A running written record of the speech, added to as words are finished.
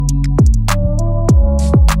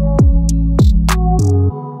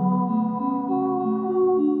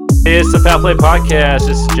It's the Foul Play Podcast.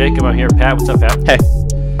 This is Jacob. I'm here. Pat, what's up, Pat? Hey.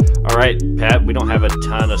 All right, Pat, we don't have a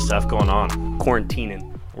ton of stuff going on.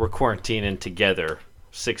 Quarantining. We're quarantining together,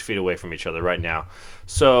 6 feet away from each other right now.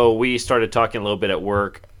 So we started talking a little bit at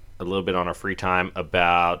work, a little bit on our free time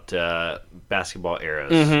about basketball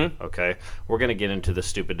eras. Mm-hmm. Okay? We're going to get into the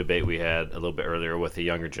stupid debate we had a little bit earlier with the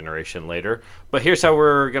younger generation later. But here's how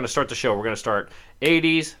we're going to start the show. We're going to start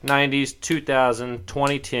 80s, 90s, 2000s,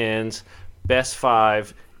 2010s, best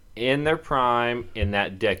five in their prime in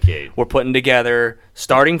that decade. We're putting together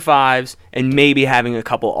starting fives and maybe having a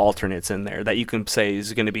couple alternates in there that you can say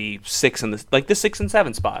is going to be the 6 and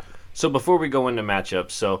 7 spot. So before we go into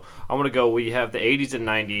matchups, so I want to go, we have the 80s and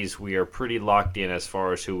 90s. We are pretty locked in as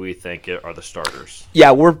far as who we think are the starters.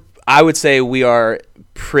 Yeah, I would say we are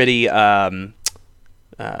pretty I think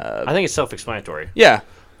it's self-explanatory. yeah.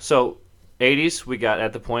 So 80s, we got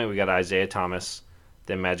Isaiah Thomas,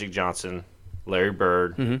 then Magic Johnson, Larry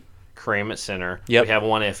Bird, Kareem at center. Yep. We have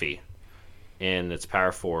one iffy, and it's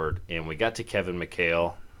power forward. And we got to Kevin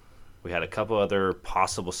McHale. We had a couple other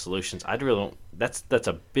possible solutions. I really don't. That's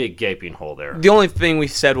a big gaping hole there. The only thing we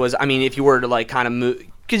said was, I mean, if you were to like kind of move,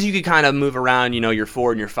 because you could kind of move around, your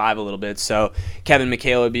 4 and your 5 a little bit. So Kevin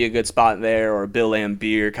McHale would be a good spot there, or Bill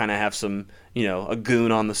Laimbeer, kind of have some, a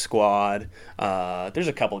goon on the squad. There's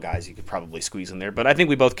a couple guys you could probably squeeze in there, but I think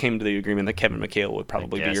we both came to the agreement that Kevin McHale would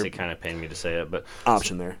probably be your it kind of pained me to say it, but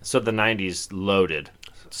option there. So the 90s loaded.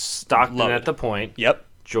 Stockton at the point. Yep.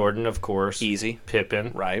 Jordan, of course. Easy.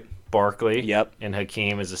 Pippen. Right. Barkley. Yep. And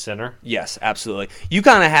Hakeem as the center. Yes, absolutely. You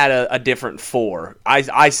kind of had a different 4.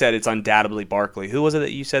 I said it's undoubtedly Barkley. Who was it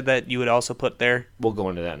that you said that you would also put there? We'll go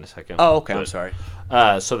into that in a second. Oh, okay. But, I'm sorry.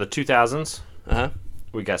 So the 2000s, Uh-huh.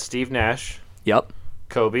 we got Steve Nash, Yep.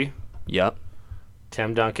 Kobe, Yep.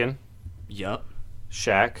 Tim Duncan, Yep.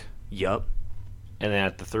 Shaq, Yep. and then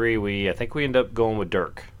at the 3, I think we end up going with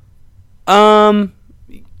Dirk.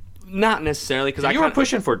 Not necessarily, because You were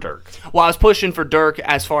pushing for Dirk. Well, I was pushing for Dirk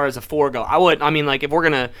as far as a 4 go. If we're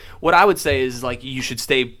gonna, what I would say is like you should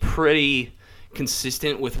stay pretty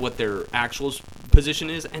consistent with what their actual position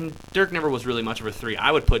is, and Dirk never was really much of a 3.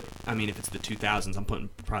 I would put, if it's the 2000s, I'm putting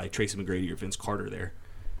probably Tracy McGrady or Vince Carter there.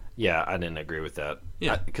 Yeah, I didn't agree with that.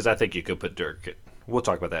 Yeah. Because I think you could put Dirk. We'll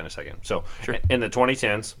talk about that in a second. So, Sure. In the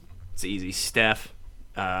 2010s, It's easy. Steph.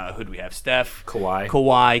 Who do we have? Steph. Kawhi,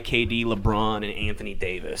 KD, LeBron, and Anthony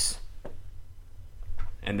Davis.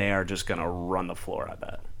 And they are just going to run the floor, I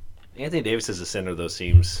bet. Anthony Davis is a center, though,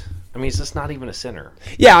 seems... he's just not even a center.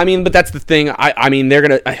 Yeah, but that's the thing. They're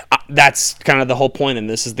going to... That's kind of the whole point in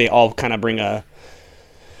this, is they all kind of bring a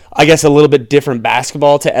little bit different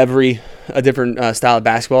basketball to a different style of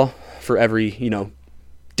basketball for every,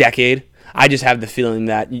 decade. I just have the feeling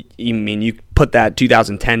that, you put that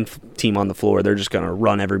 2010 team on the floor, they're just going to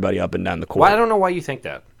run everybody up and down the court. Well, I don't know why you think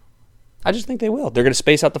that. I just think they will. They're going to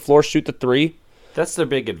space out the floor, shoot the 3. That's their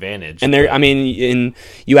big advantage. And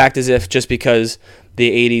you act as if just because the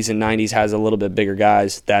 80s and 90s has a little bit bigger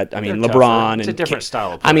guys that, LeBron it's and... a different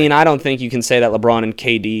style of play. I don't think you can say that LeBron and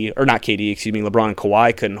LeBron and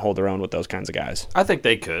Kawhi couldn't hold their own with those kinds of guys. I think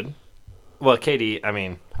they could. Well, KD, I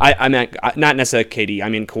meant, not necessarily KD, I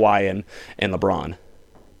mean Kawhi and LeBron.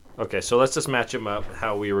 Okay, so let's just match them up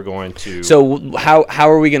how we were going to... So how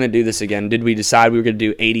are we going to do this again? Did we decide we were going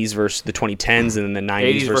to do 80s versus the 2010s and then the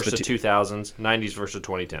 90s 80s versus the the 2000s, 90s versus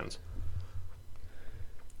 2010s?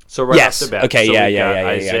 So off the bat. Okay, so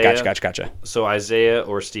yeah. Gotcha. So Isaiah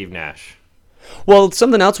or Steve Nash? Well,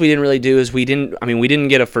 something else we didn't really do is we didn't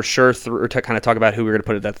get a for sure or to kind of talk about who we were going to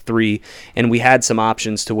put at that 3, and we had some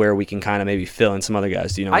options to where we can kind of maybe fill in some other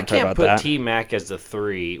guys. Do you know what I'm talking about that? I can't put T-Mac as the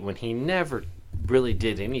 3 when he never really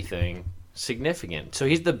did anything significant. So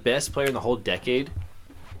he's the best player in the whole decade?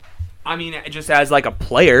 Just as like a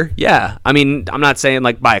player, yeah. I'm not saying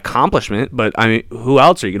like by accomplishment, but who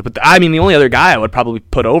else are you going to put? The only other guy I would probably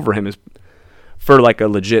put over him is for like a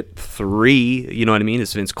legit 3, you know what I mean,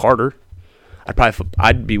 is Vince Carter.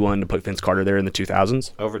 I'd be willing to put Vince Carter there in the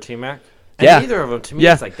 2000s. Over T-Mac? Yeah. And neither of them, to me,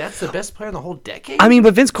 it's like, that's the best player in the whole decade?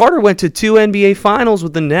 But Vince Carter went to 2 NBA Finals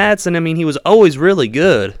with the Nets, and he was always really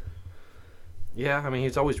good. Yeah,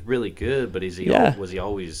 he's always really good, but was he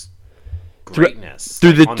always greatness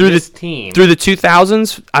through the team? Through the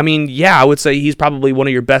 2000s? I would say he's probably one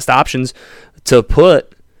of your best options to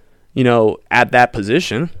put, at that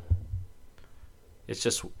position. It's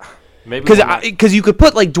just maybe because you could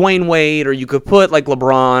put like Dwayne Wade or you could put like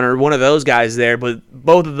LeBron or one of those guys there, but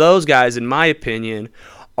both of those guys, in my opinion,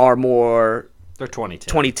 are more they're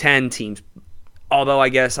 2010 teams. Although I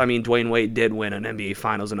guess Dwayne Wade did win an NBA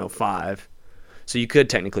Finals in 2005. So you could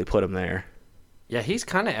technically put him there. Yeah, he's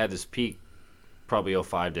kind of at his peak, probably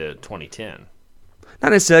 2005 to 2010.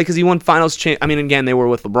 Not necessarily because he won finals. I mean, again, they were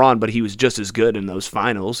with LeBron, but he was just as good in those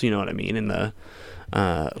finals. You know what I mean? In the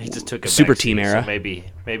he just took a super back team seat, era. So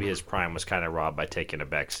maybe his prime was kind of robbed by taking a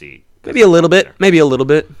back seat. Maybe a little bit. Maybe a little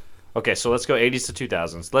bit. Okay, so let's go 80s to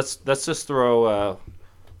 2000s. Let's just throw.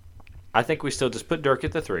 I think we still just put Dirk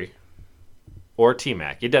at the 3, or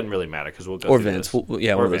T-Mac. It doesn't really matter because we'll go. Or through Vince. this.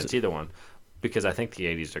 Yeah, or one of Vince, those. either one. Because I think the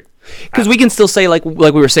 80s are. Because we can still say, like we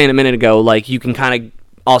were saying a minute ago, like you can kind of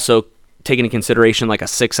also take into consideration like a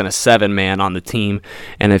 6 and a 7 man on the team.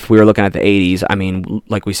 And if we were looking at the 80s, I mean,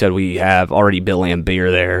 like we said, we have already Bill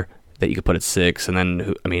Laimbeer there that you could put at 6, and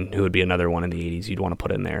then who would be another one in the 80s you'd want to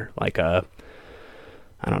put in there? Like I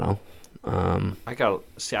don't know.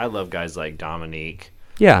 I love guys like Dominique.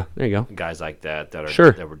 Yeah, there you go. Guys like that are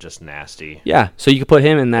Sure. that were just nasty. Yeah, so you could put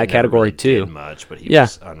him in that Never category really too. Did much, but he Yeah.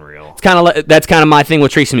 was unreal. It's kind of that's kind of my thing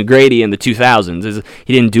with Tracy McGrady in the 2000s. Is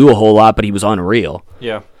he didn't do a whole lot, but he was unreal.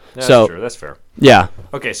 Yeah, that's So- true. That's fair. Yeah,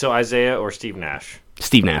 Okay, so Isaiah or Steve Nash,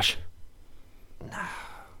 Steve Nash,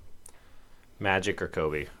 Magic or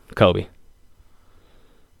Kobe, Kobe,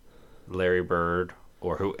 Larry Bird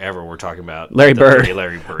or whoever we're talking about. Larry Bird.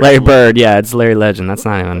 Larry Bird. Larry Bird. Yeah, it's Larry Legend. That's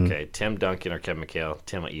not even. Okay, Tim Duncan or Kevin McHale.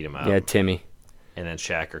 Tim will eat him up. Yeah, Timmy. And then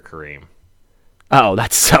Shaq or Kareem. Oh,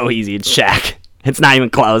 that's so easy. It's Shaq. It's not even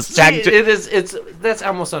close. Shaq. It is. That's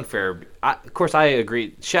almost unfair. Of course, I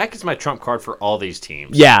agree. Shaq is my trump card for all these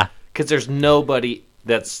teams. Yeah. Because there's nobody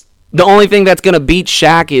that's. The only thing that's going to beat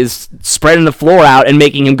Shaq is spreading the floor out and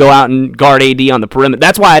making him go out and guard AD on the perimeter.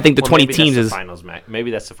 That's why I think the 20 teams is. Maybe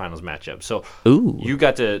that's the finals matchup. So Ooh. you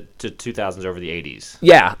got to 2000s over the 80s.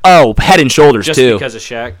 Yeah. Oh, head and shoulders Just too. because of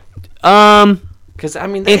Shaq? Because, I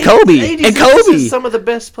mean, And Kobe. 80s And Kobe. is some of the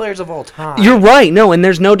best players of all time. You're right. No, and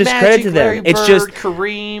there's no discredit Magic, to them. Larry It's Bird, just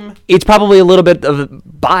Kareem. it's probably a little bit of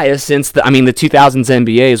bias since the 2000s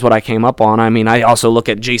NBA is what I came up on. I mean, I also look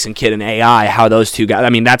at Jason Kidd and AI, how those two guys.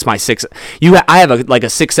 I mean, that's my 6. I have a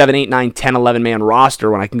 6, 7, 8, 9, 10, 11 man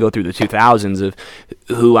roster when I can go through the 2000s of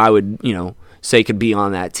who I would say could be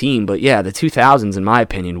on that team. But yeah, the 2000s, in my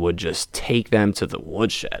opinion, would just take them to the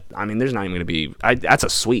woodshed. I mean, there's not even going to be. That's a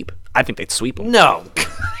sweep. I think they'd sweep them. No.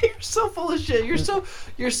 You're so full of shit.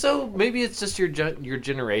 You're so. Maybe it's just your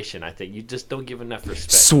generation. I think you just don't give enough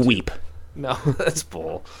respect. Sweep. No, that's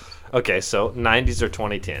bull. Okay, so 90s or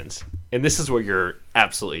 2010s, and this is where you're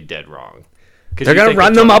absolutely dead wrong. They're gonna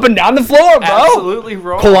run them up and down the floor, bro. Absolutely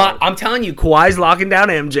wrong. Kawhi, I'm telling you, Kawhi's locking down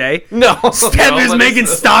MJ. No, Steph is but making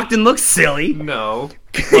it's- Stockton look silly. No.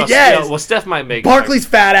 Well, Yes. Well, Steph might make. Barkley's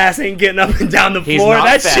fat ass ain't getting up and down the He's floor. not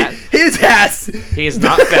That fat. shit, his ass. He is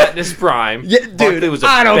not fat in his prime. Yeah, dude, Barkley was a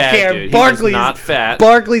I don't bad care. Dude. He Barkley's was not fat.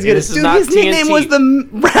 Barkley's And gonna. this is Dude, not his nickname TNT. was the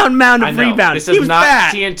round mound I of know. rebound. This He is was not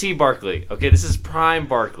fat. TNT Barkley. Okay, this is prime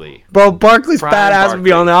Barkley. Bro, Barkley's Prime fat ass would be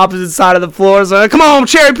Barkley. on the opposite side of the floor. So come on, I'm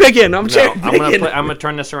cherry picking. I'm No, cherry I'm picking. gonna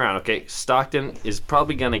turn this around. Okay, Stockton is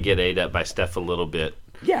probably gonna get ate up by Steph a little bit,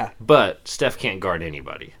 Yeah, but Steph can't guard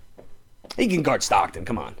anybody. he can guard Stockton.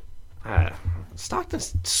 Come on,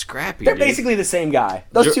 Stockton's scrappy. they're dude. basically the same guy.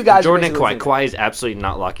 Those two guys. Jordan are and basically Kawhi. the same guy. Kawhi is absolutely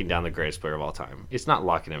not locking down the greatest player of all time. It's not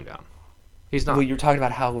locking him down. He's not. Well, you were talking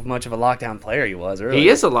about how much of a lockdown player he was earlier. He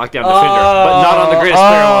is a lockdown defender, but not on the greatest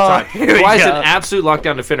player of all time. here we Kawhi's go. an absolute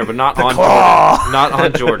lockdown defender, but not on claw. Jordan. Not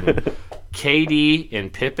on Jordan. KD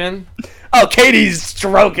and Pippen. Oh, Katie's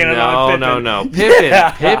stroking it on Pippen. No. Pippen.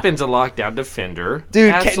 Yeah. Pippen's a lockdown defender.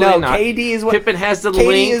 Dude, Absolutely not. KD is what Pippen has the KD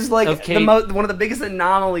length is like of one of the biggest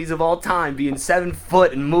anomalies of all time, being 7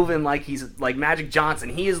 foot and moving like he's like Magic Johnson.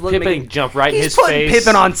 He is looking. Pippen jumped right in He's his putting face.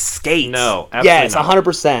 Pippen on skates. No, absolutely yes, not.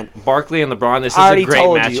 100%. Barkley and LeBron. This is I already a great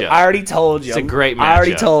told matchup. you. I already told you. It's a great I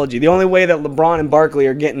already matchup. told you. The only way that LeBron and Barkley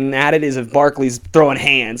are getting at it is if Barkley's throwing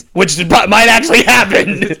hands, which might actually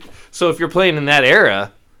happen. So if you're playing in that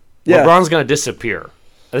era, Yeah. LeBron's going to disappear.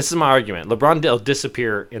 This is my argument. LeBron will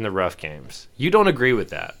disappear in the rough games. You don't agree with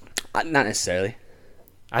that? Not necessarily.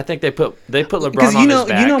 I think they put LeBron Because on his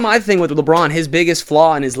back. you know my thing with LeBron, his biggest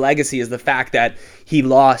flaw in his legacy is the fact that he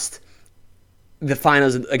lost the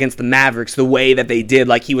finals against the Mavericks the way that they did.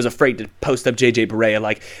 Like, he was afraid to post up JJ Barea.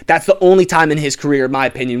 Like, that's the only time in his career, in my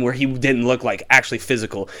opinion, where he didn't look like actually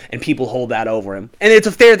physical, and people hold that over him. And it's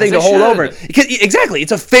a fair thing As to they hold should. over him. Exactly,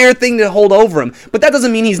 it's a fair thing to hold over him. But that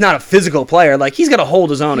doesn't mean he's not a physical player. Like, he's got to hold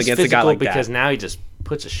his own He's against a guy physical like because that. now he just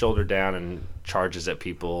puts his shoulder down and charges at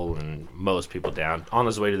people and mows people down on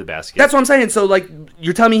his way to the basket. That's what I'm saying. So, like,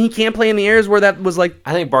 you're telling me he can't play in the areas where that was like.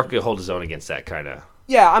 I think Barkley will hold his own against that kind of.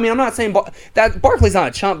 Yeah, I mean, I'm not saying that Barkley's not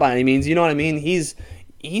a chump by any means. You know what I mean? He's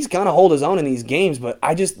gonna hold his own in these games. But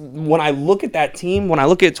when I look at that team, when I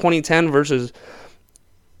look at 2010 versus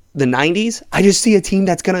the 90s, I just see a team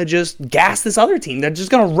that's gonna just gas this other team. They're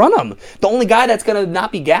just gonna run them. The only guy that's gonna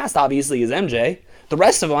not be gassed, obviously, is MJ. The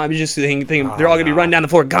rest of them, I'm just thinking they're all gonna be running down the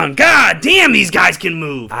floor, going, God damn, these guys can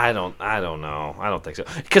move. I don't know. I don't think so.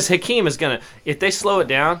 Because Hakeem is gonna, if they slow it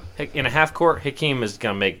down in a half court, Hakeem is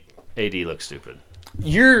gonna make AD look stupid.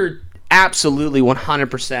 You're absolutely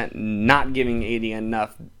 100% not giving AD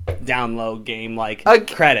enough down low game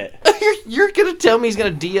credit. You're gonna tell me he's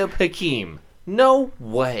gonna D up Hakeem? No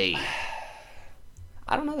way.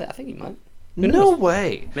 I don't know that. I think he might. No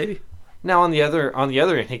way. Maybe. Now on the other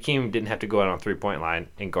end, Hakeem didn't have to go out on 3-point line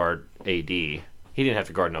and guard AD. He didn't have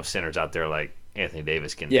to guard no centers out there like Anthony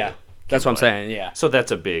Davis can. Yeah, that's what I'm saying. Yeah. So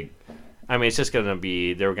that's a big. I mean, it's just gonna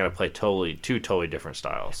be they were gonna play two totally different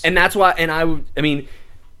styles. And that's why. And I mean,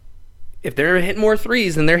 if they're hitting more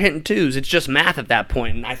threes than they're hitting twos, it's just math at that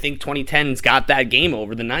point. And I think 2010's got that game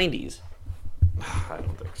over the 90s. I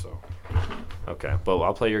don't think so. Okay, but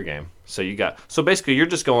I'll play your game. So basically you're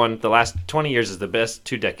just going the last 20 years is the best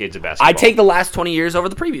 2 decades of basketball. I take the last 20 years over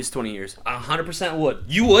the previous 20 years. 100% would.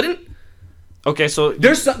 You wouldn't? Okay, so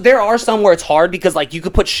there are some where it's hard because you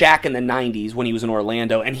could put Shaq in the 90s when he was in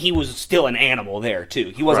Orlando and he was still an animal there too.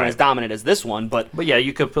 He wasn't as dominant as this one, but yeah,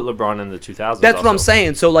 you could put LeBron in the 2000s. That's also. what I'm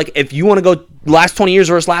saying. So if you want to go last 20 years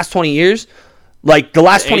versus last 20 years, the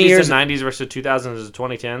last 20 years, the 90s versus 2000s is the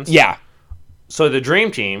 2010s. Yeah. So the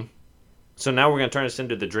Dream Team. So now we're going to turn this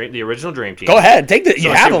into the original Dream Team. Go ahead, take the. You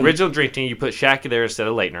have them. Original Dream Team. You put Shaq there instead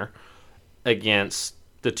of Leitner against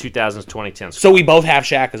the 2000s, 2010s. So we both have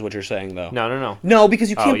Shaq, is what you're saying, though. No, because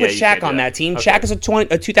you can't put Shaq on that team. Okay. Shaq is a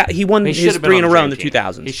 2000. He won his 3 in a row in the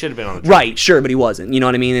 2000s. He should have been on the team. Right, sure, but he wasn't. You know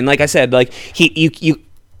what I mean? And like I said, he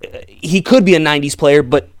could be a 90s player,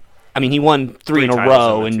 but I mean, he won 3 in a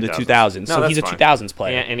row in the 2000s. So he's a 2000s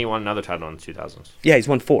player. And he won another title in the 2000s. Yeah, he's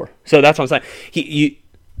won 4. So that's what I'm saying.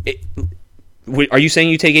 Are you saying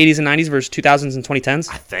you take 80s and 90s versus 2000s and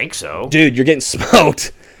 2010s? I think so. Dude, you're getting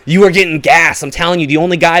smoked. You are getting gas. I'm telling you, the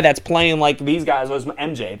only guy that's playing like these guys was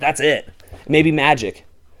MJ. That's it. Maybe Magic.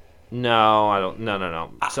 No, I don't.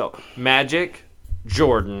 No. So Magic,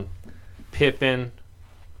 Jordan, Pippen,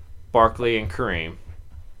 Barkley, and Kareem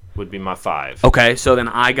would be my 5. Okay, so then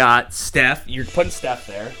I got Steph. You're putting Steph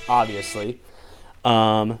there, obviously.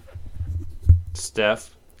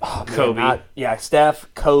 Steph, Kobe.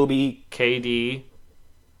 Steph, Kobe. KD.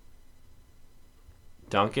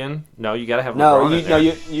 Duncan? No, you gotta have LeBron in there.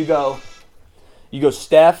 You go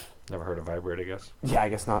Steph. Never heard of vibrate, I guess. Yeah, I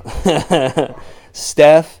guess not.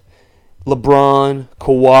 Steph, LeBron,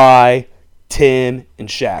 Kawhi, Tim, and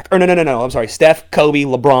Shaq. Or no. I'm sorry. Steph, Kobe,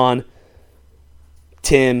 LeBron,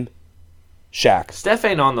 Tim, Shaq. Steph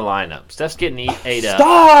ain't on the lineup. Steph's getting ate up.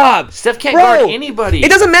 Stop! Steph can't guard anybody. It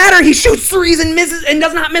doesn't matter. He shoots threes and misses and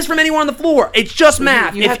does not miss from anywhere on the floor. It's just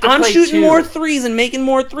math. If I'm shooting more threes and making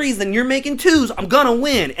more threes than you're making twos, I'm gonna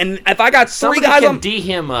win. And if I got three guys, somebody can D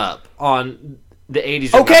him up on the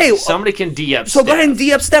 80s. Okay, somebody can D up. So go ahead and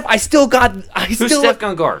D up Steph. Who's Steph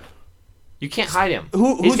gonna guard? You can't hide him.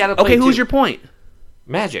 He's got to play who's your point?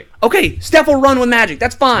 Magic. Okay, Steph will run with Magic.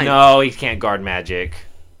 That's fine. No, he can't guard Magic.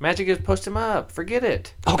 Magic is post him up. Forget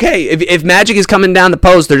it. Okay, if Magic is coming down the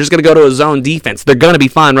post, they're just going to go to a zone defense. They're going to be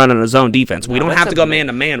fine running a zone defense. We don't have to go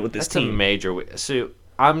man-to-man with this team. That's a major... So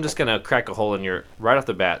I'm just going to crack a hole in your... Right off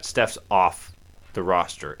the bat, Steph's off the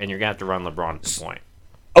roster, and you're going to have to run LeBron at the point.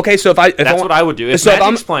 Okay, so that's what I would do. If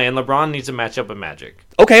Magic's playing, LeBron needs to match up with Magic.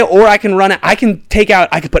 Okay, or I can run it. I can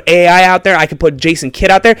put AI out there. I could put Jason Kidd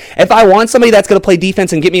out there. If I want somebody that's going to play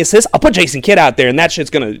defense and get me assists, I'll put Jason Kidd out there, and that shit's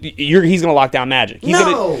he's gonna lock down Magic.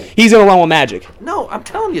 He's gonna run with Magic. No, I'm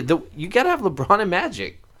telling you, you got to have LeBron and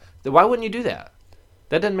Magic. Why wouldn't you do that?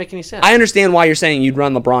 That doesn't make any sense. I understand why you're saying you'd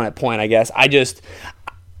run LeBron at point. I guess I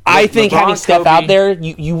think LeBron, having Steph out there,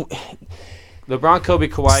 you. LeBron, Kobe,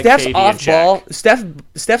 Kawhi, Steph's KD, off and ball. Shaq.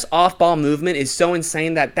 Steph's off ball movement is so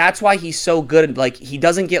insane that's why he's so good. Like he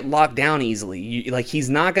doesn't get locked down easily. He's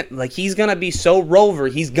gonna be so rover.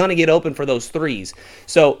 He's gonna get open for those threes.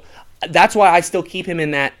 So that's why I still keep him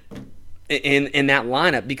in that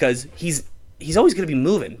lineup because he's always gonna be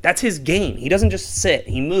moving. That's his game. He doesn't just sit.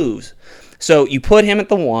 He moves. So you put him at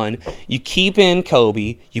the 1, you keep in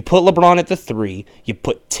Kobe, you put LeBron at the 3, you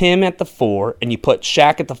put Tim at the 4, and you put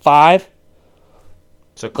Shaq at the 5.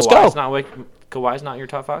 So Kawhi's not your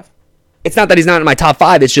top 5? It's not that he's not in my top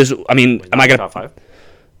 5. It's just, I mean, am I gonna top 5?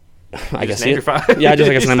 I guess your 5. Yeah, I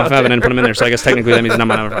guess name my 5 and then put him in there. So I guess technically that means not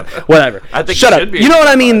my number 5. Whatever. I think shut up. You know what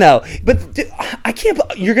I mean, 5. though. But I can't.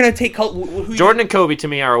 You're gonna take Jordan and Kobe to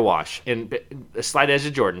me are a wash, and a slight edge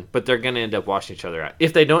of Jordan, but they're gonna end up washing each other out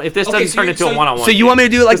if they don't. If this doesn't turn into a one-on-one. So you want me to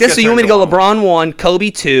do it like this? So you want me to go LeBron 1,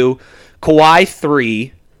 Kobe 2, Kawhi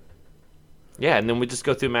 3. Yeah, and then we just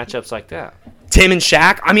go through matchups like that. Tim and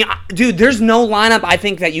Shaq. I mean, dude, there's no lineup I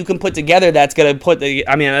think that you can put together that's gonna put the.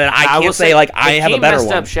 I mean, I can't say like I have a better messed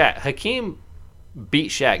one. Up Shaq. Hakeem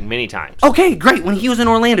beat Shaq many times. Okay, great. When he was in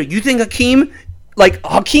Orlando, you think Hakeem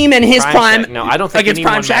and his prime? Shaq. No, I don't think against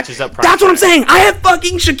anyone prime Shaq. matches up prime That's what I'm Shaq. saying. I have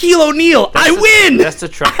fucking Shaquille O'Neal. I win. That's the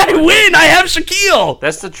trump I card. win. I have Shaquille.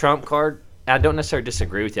 That's the trump card. I don't necessarily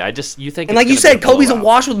disagree with you. You think, And like you said, Kobe's a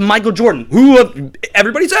wash with Michael Jordan, who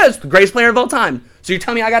everybody says the greatest player of all time. So you're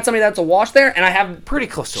telling me I got somebody that's a wash there, and I have pretty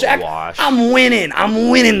close to Shaq? a wash. I'm winning. I'm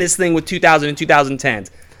winning this thing with 2000 and 2010s.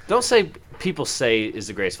 Don't say people say is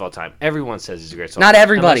the greatest of all time. Everyone says he's the greatest of all Not time.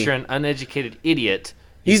 everybody. Unless you're an uneducated idiot,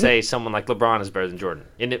 you say someone like LeBron is better than Jordan.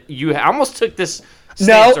 And you almost took this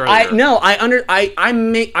stance earlier.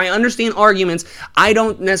 I understand arguments. I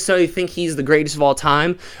don't necessarily think he's the greatest of all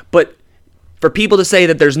time, but for people to say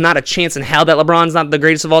that there's not a chance in hell that LeBron's not the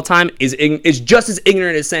greatest of all time is just as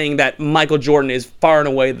ignorant as saying that Michael Jordan is far and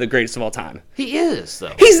away the greatest of all time. He is,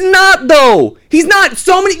 though. He's not, though. He's not.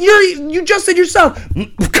 So many. You just said yourself,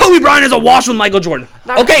 Kobe Bryant is a wash with Michael Jordan.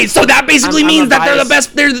 Okay, so that basically means that they're the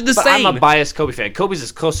best. They're the same. I'm a biased Kobe fan. Kobe's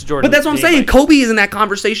as close to Jordan. But that's what I'm saying. Kobe is in that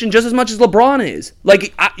conversation just as much as LeBron is.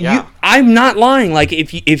 Like, Yeah. I'm not lying. Like,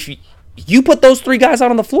 if you put those three guys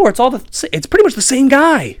out on the floor, it's pretty much the same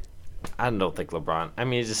guy. I don't think LeBron. I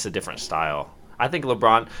mean, it's just a different style. I think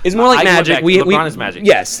LeBron is more like I Magic. LeBron is Magic.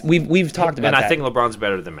 Yes, we've talked about that. And I think LeBron's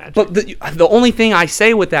better than Magic. But the only thing I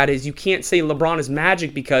say with that is you can't say LeBron is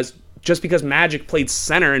Magic because Magic played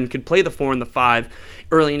center and could play the 4 and the 5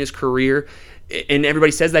 early in his career, and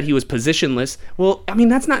everybody says that he was positionless. Well, I mean,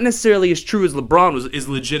 that's not necessarily as true as LeBron is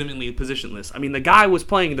legitimately positionless. I mean, the guy was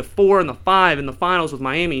playing the 4 and the 5 in the finals with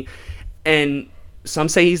Miami, and some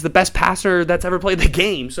say he's the best passer that's ever played the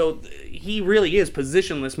game. So he really is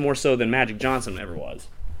positionless more so than Magic Johnson ever was.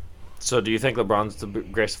 So do you think LeBron's the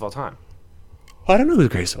greatest of all time? I don't know who the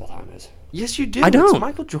greatest of all time is. Yes, you do. I don't. It's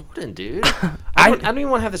Michael Jordan, dude. I don't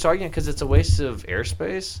even want to have this argument because it's a waste of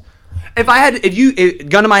airspace.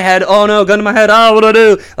 Gun to my head, oh, what do I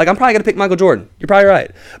do? Like, I'm probably going to pick Michael Jordan. You're probably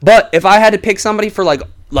right. But if I had to pick somebody for, like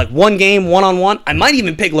one game, one-on-one, I might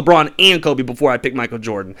even pick LeBron and Kobe before I pick Michael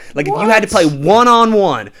Jordan. Like, if you had to play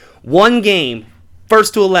one-on-one, one game,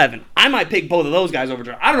 1st to 11, I might pick both of those guys over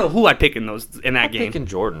Jordan. I don't know who I'd pick in that game. I'm picking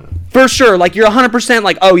Jordan. For sure. Like, you're 100%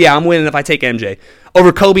 like, oh, yeah, I'm winning if I take MJ.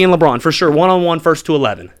 Over Kobe and LeBron, for sure. One-on-one, 1st to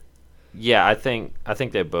 11. Yeah, I think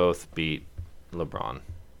they both beat LeBron.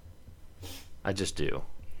 I just do.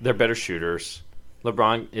 They're better shooters.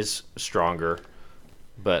 LeBron is stronger,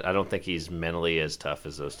 but I don't think he's mentally as tough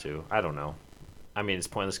as those two. I don't know. I mean, it's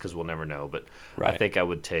pointless because we'll never know, but right. I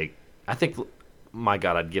think, my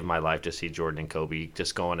God, I'd give my life to see Jordan and Kobe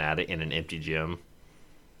just going at it in an empty gym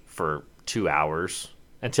for 2 hours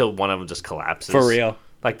until one of them just collapses. For real.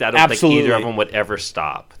 Like that, I don't think either of them would ever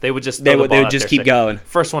stop. They would just they would just keep going.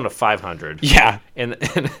 First one to 500. Yeah, and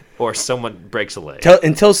or someone breaks a leg.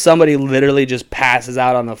 Until somebody literally just passes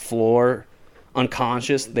out on the floor,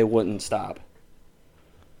 unconscious, they wouldn't stop.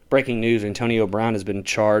 Breaking news: Antonio Brown has been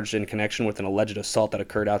charged in connection with an alleged assault that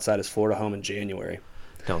occurred outside his Florida home in January.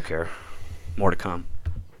 Don't care. More to come.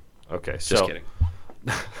 Okay, just kidding.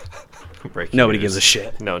 Nobody gives a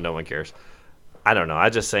shit. No one cares. I don't know. I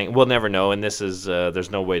just think we'll never know, and this is there's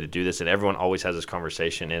no way to do this, and everyone always has this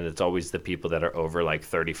conversation, and it's always the people that are over like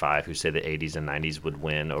 35 who say the 80s and 90s would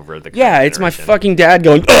win over the yeah. It's generation. My fucking dad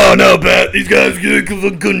going, oh no, Pat, these guys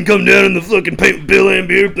couldn't come down in the fucking paint bill and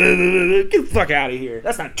beer. Get the fuck out of here.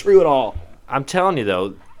 That's not true at all. I'm telling you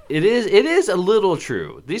though, it is a little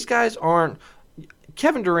true. These guys aren't.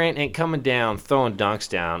 Kevin Durant ain't coming down throwing dunks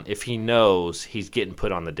down if he knows he's getting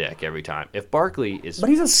put on the deck every time. If Barkley is... But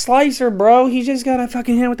he's a slicer, bro. He just got to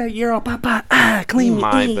fucking hit with that Euro. Clean he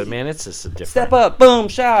might, but man, it's just a different... Step up, boom,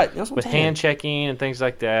 shot. With hand checking and things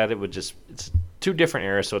like that, it would just... It's two different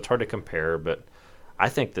eras, so it's hard to compare, but I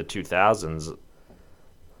think the 2000s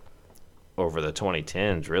over the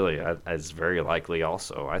 2010s really is very likely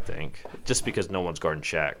also, I think. Just because no one's guarding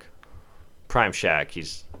Shaq. Prime Shaq,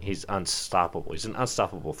 he's unstoppable. He's an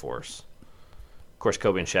unstoppable force. Of course,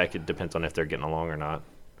 Kobe and Shaq, it depends on if they're getting along or not.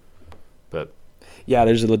 But yeah,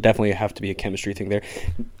 there's definitely have to be a chemistry thing there.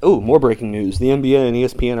 Oh, more breaking news. The NBA and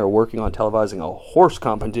ESPN are working on televising a horse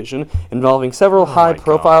competition involving several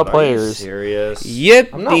high-profile players. Are you serious? Yep,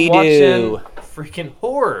 I'm not watching freaking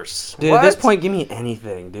horse. Dude, at this point, give me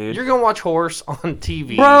anything, dude. You're going to watch horse on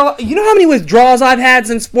TV. Bro, you know how many withdrawals I've had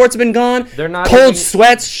since sports have been gone? They're not cold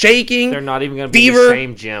sweats, shaking. They're not even going to be in the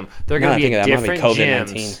same gym. They're going to be at different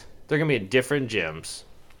gyms. They're going to be at different gyms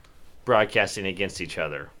broadcasting against each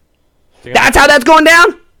other. That's how that's going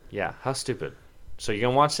down? Yeah, how stupid. So you're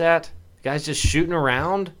going to watch that? Guys just shooting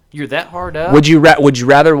around. You're that hard up. Would you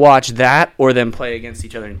rather watch that or them play against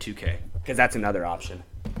each other in 2K? Because that's another option.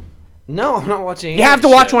 No, I'm not watching. You have to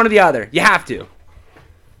watch one or the other. You have to.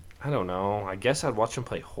 I don't know. I guess I'd watch them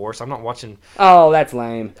play horse. I'm not watching. Oh, that's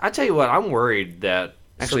lame. I tell you what, I'm worried that.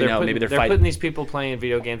 Actually, they're no. putting, Maybe they're they're fighting. putting these people playing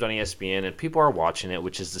video games on ESPN, and people are watching it,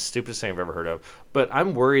 which is the stupidest thing I've ever heard of. But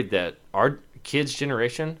I'm worried that our kids'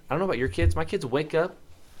 generation. I don't know about your kids. My kids wake up,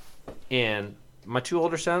 and my 2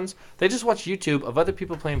 older sons, they just watch YouTube of other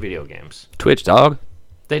people playing video games. Twitch, dog.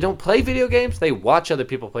 They don't play video games. They watch other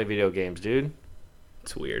people play video games, dude.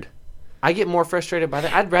 It's weird. I get more frustrated by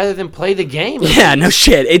that. I'd rather them play the game. Yeah, no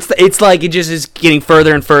shit. It's like it just is getting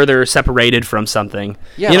further and further separated from something.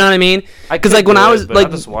 Yeah. You know what I mean? Because could like when do I it, was but like,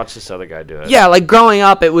 I'll just watch this other guy do it. yeah, like growing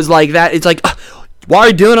up, it was like that. It's like, why are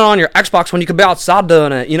you doing it on your Xbox when you could be outside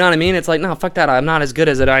doing it? You know what I mean? It's like, no, fuck that. I'm not as good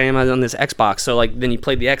as I am on this Xbox. So like, then you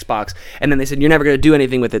played the Xbox, and then they said you're never gonna do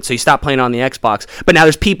anything with it, so you stop playing on the Xbox. But now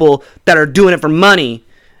there's people that are doing it for money.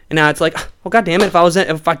 And now it's like, well, goddamn it!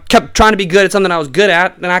 If I kept trying to be good at something I was good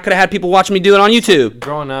at, then I could have had people watching me do it on YouTube.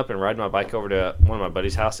 Growing up and riding my bike over to one of my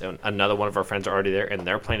buddy's house, and another one of our friends are already there, and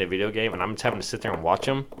they're playing a video game, and I'm just having to sit there and watch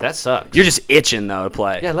them. That sucks. You're just itching though to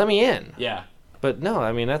play. Yeah, let me in. Yeah. But no,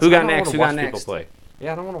 I mean that's. Who got I don't next? wanna Who got watch next? People play.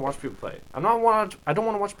 Yeah, I don't want to watch people play. I don't want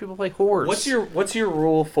to watch people play horse. What's your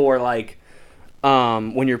rule for like,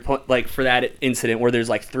 when you're like for that incident where there's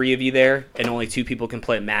like 3 of you there and only 2 people can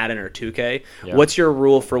play Madden or 2K? Yeah. What's your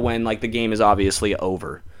rule for when like the game is obviously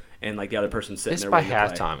over and like the other person's sitting It's there? by waiting to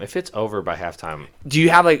play? halftime. If it's over by halftime, Do you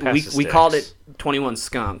have like Pass the we called it sticks. 21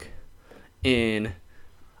 Skunk in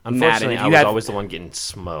unfortunately, Madden. I was always the one getting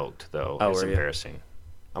smoked though. Oh, It's were you? embarrassing.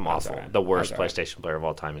 I'm That's awful. alright. The worst That's alright. PlayStation player of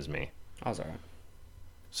all time is me. I was alright.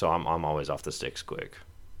 So I'm always off the sticks quick.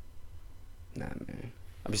 Nah, man.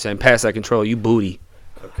 I'm just saying, pass that control, you booty.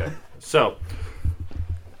 Okay. So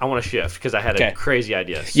I want to shift because I had Okay. a crazy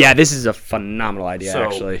idea. So, Yeah, this is a phenomenal idea, So-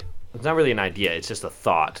 actually. It's not really an idea. It's just a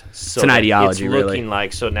thought. So an that ideology, It's really. looking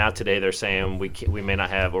like so now today they're saying we may not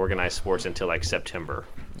have organized sports until like September,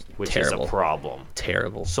 which Terrible. is a problem.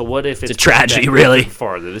 Terrible. So what if it's a tragedy, back really. even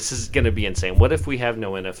farther? This is going to be insane. What if we have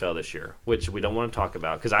no NFL this year, which we don't want to talk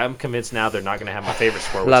about because I'm convinced now they're not going to have my favorite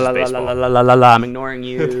sport, which La is la la baseball. la la la la la. I'm ignoring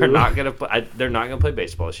you. They're not going to. They're not going to play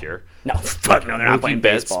baseball this year. No, fuck no, they're not Mookie playing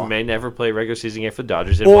Betts baseball. may never play regular season game for the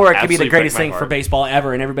Dodgers. Or will it could be the absolutely greatest break thing my for heart. baseball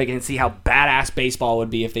ever, and everybody can see how badass baseball would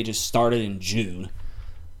be if they just started in June.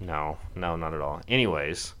 No, not at all.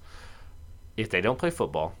 Anyways, if they don't play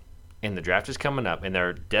football and the draft is coming up and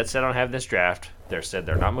they're dead set on having this draft, they're said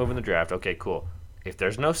they're not moving the draft. Okay, cool. If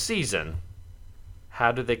there's no season,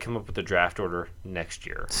 how do they come up with the draft order next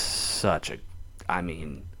year? I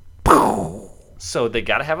mean, So they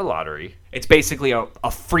got to have a lottery. It's basically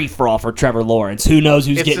a free-for-all for Trevor Lawrence. Who knows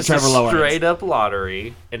who's It's getting just Trevor a Lawrence? straight up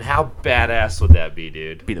lottery. And how badass would that be,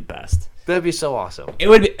 dude? be the best. That'd be so awesome. It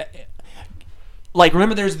would be... Like,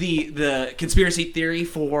 remember there's the conspiracy theory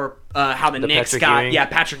for how the Knicks Patrick got... Ewing? Yeah,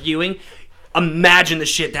 Patrick Ewing. Imagine the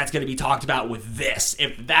shit that's going to be talked about with this,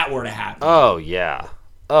 if that were to happen. Oh, yeah.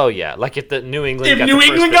 Oh, yeah. Like if the New England if got New the first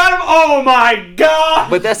England pick. got him, oh my god!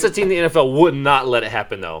 But that's the team the NFL would not let it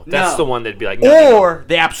happen, though. That's No. the one that'd be like, no. Or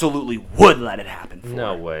they absolutely would let it happen. For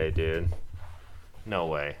No way, dude. No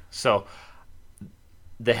way. So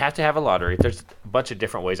they have to have a lottery. There's a bunch of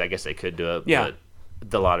different ways I guess they could do it. Yeah. But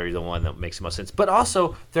the lottery is the one that makes the most sense. But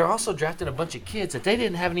also, they're also drafting a bunch of kids that they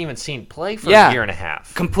haven't even seen play for Yeah. a year and a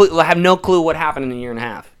half. Completely, I have no clue what happened in a year and a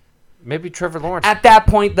half. Maybe Trevor Lawrence. At that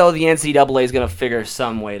point, though, the NCAA is gonna figure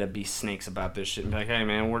some way to be snakes about this shit and be like, "Hey,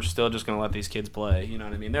 man, we're still just gonna let these kids play." You know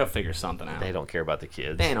what I mean? They'll figure something out. They don't care about the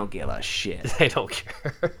kids. They don't give a shit. They don't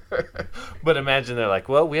care. But imagine they're like,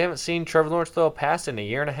 well, we haven't seen Trevor Lawrence throw a pass in a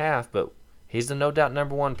year and a half, but he's the no doubt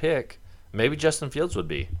number 1 pick. Maybe Justin Fields would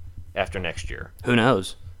be after next year. Who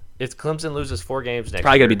knows? If Clemson loses 4 games next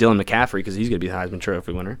Probably year, gonna be Dylan McCaffrey because he's gonna be the Heisman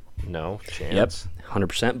Trophy winner. no chance. Yep,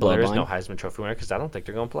 100% Well, there is bloodline. no Heisman Trophy winner because I don't think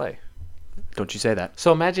they're going to play. Don't you say that?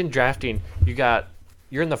 So imagine drafting.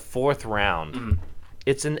 You're in the 4th round.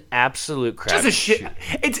 It's an absolute crap. Just a shit.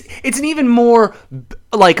 It's an even more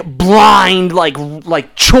like blind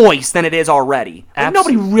like choice than it is already. Like,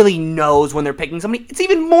 nobody really knows when they're picking somebody. It's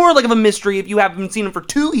even more like of a mystery if you haven't seen them for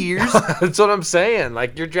 2 years. That's what I'm saying.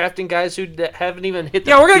 Like you're drafting guys who haven't even hit.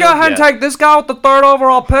 The Yeah, we're gonna go field ahead and yet. take this guy with the 3rd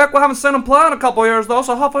overall pick. We haven't seen him play in a couple years though,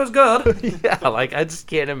 so hopefully it's good. Yeah, like I just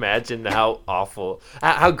can't imagine how awful,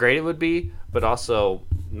 how great it would be. But also,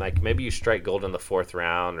 like maybe you strike gold in the 4th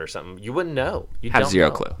round or something. You wouldn't know. You Have don't zero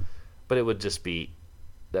know. clue. But it would just be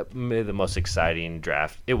maybe the most exciting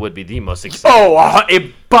draft. It would be the most exciting.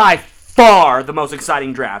 Oh, by far the most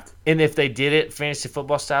exciting draft. And if they did it fantasy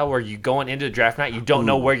football style, where you going into the draft night, you don't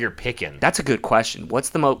know where you're picking. That's a good question. What's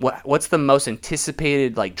the most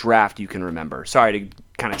anticipated like draft you can remember? Sorry to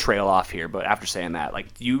kind of trail off here, but after saying that, like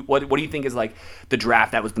what do you think is like the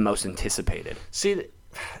draft that was the most anticipated? See,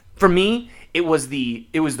 For me, it was the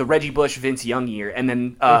Reggie Bush, Vince Young year, and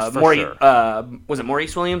then For sure. was it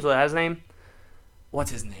Maurice Williams? Was that his name?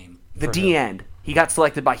 What's his name? The For D end. He got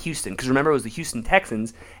selected by Houston because remember it was the Houston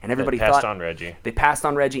Texans, and everybody they passed thought on Reggie. they passed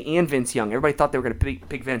on Reggie and Vince Young. Everybody thought they were going to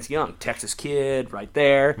pick Vince Young, Texas kid, right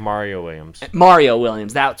there. Mario Williams. Mario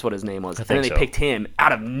Williams, that's what his name was. And then think they so. picked him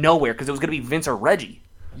out of nowhere because it was going to be Vince or Reggie.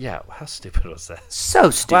 Yeah, how stupid was that? So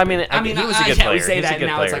stupid. Well, I mean, he was a good yeah, player. we say He was that, a good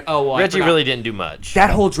and now it's player. like, oh, well, I Reggie forgot. really didn't do much. That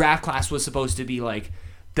whole draft class was supposed to be like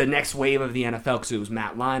the next wave of the NFL because it was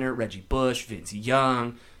Matt Leinart, Reggie Bush, Vince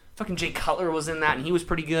Young. Fucking Jay Cutler was in that, and he was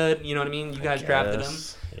pretty good. You know what I mean? You guys drafted him.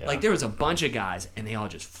 guess, yeah. Like, there was a bunch of guys, and they all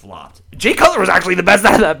just flopped. Jay Cutler was actually the best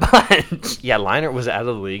out of that bunch. Yeah, Leinart was out of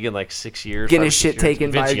the league in like 6 years. Getting 5 or his 6 shit years.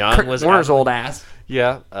 taken Vince by Young Kurt was Warner's out- old ass.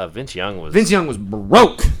 Yeah, Vince Young was. Vince Young was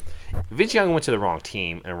broke. Vince Young went to the wrong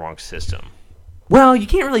team and wrong system. Well, you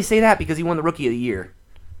can't really say that because he won the Rookie of the Year.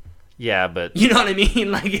 Yeah, but You know what I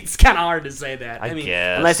mean? Like, it's kind of hard to say that. I mean,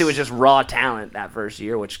 guess Unless it was just raw talent that first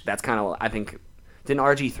year, which that's kind of, I think, didn't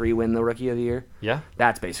RG3 win the Rookie of the Year? Yeah,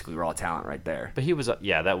 That's basically raw talent right there. but he was.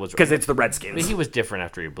 Yeah, that was Because it's the But Redskins. he was different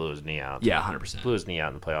after he blew his knee out. yeah, 100%. Blew his knee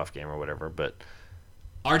out in the playoff game or whatever. But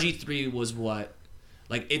RG3 was what?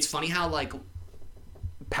 Like, it's funny how, like,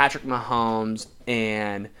 Patrick Mahomes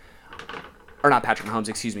or not Patrick Mahomes,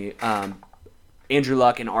 excuse me, Andrew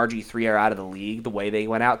Luck and RG3 are out of the league the way they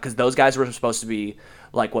went out because those guys were supposed to be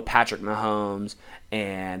like what Patrick Mahomes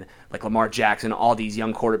and like Lamar Jackson, all these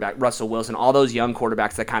young quarterbacks, Russell Wilson, all those young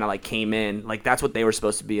quarterbacks that kind of like came in, like that's what they were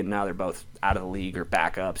supposed to be, and now they're both out of the league or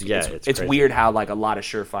backups. Yeah, it's it's crazy. weird how like a lot of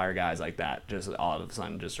surefire guys like that just all of a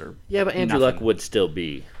sudden just are. yeah, but Andrew nothing. Luck would still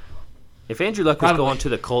be. If Andrew Luck was Probably. going to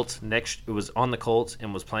the Colts it was on the Colts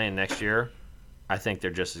and was playing next year, I think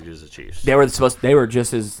they're just as good as the Chiefs. They were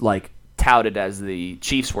just as like touted as the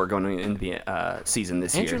Chiefs were going into the season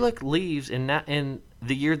this Andrew year. Luck leaves in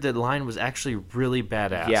the year the line was actually really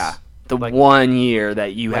badass. Yeah, the Like- 1 year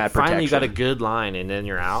that you had protection. finally you got a good line and then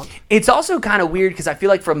you're out. It's also kind of weird because I feel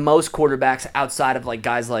like for most quarterbacks outside of like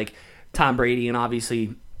guys like Tom Brady and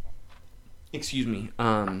obviously, Patrick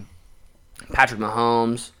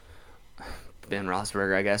Mahomes, Ben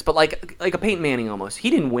Roethlisberger, I guess, but like a Peyton Manning almost. He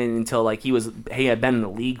didn't win until like he had been in the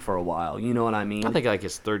league for a while. You know what I mean? I think like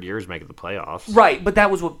his third year is making the playoffs. Right, but that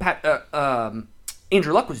was what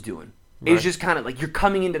Andrew Luck was doing. It was Right. just kind of like you're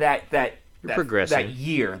coming into that progressing. that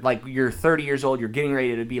year. Like you're 30 years old, you're getting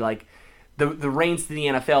ready to be like the reins to the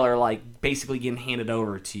NFL are like basically getting handed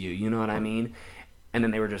over to you. You know what I mean? And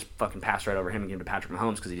then they were just fucking passed right over him and gave him to Patrick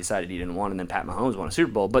Mahomes because he decided he didn't want, and then Pat Mahomes won a Super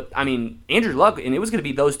Bowl. But I mean, Andrew Luck, and it was going to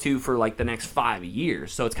be those two for like the next 5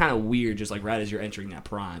 years. So it's kind of weird, just like right as you're entering that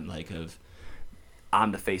prime, like of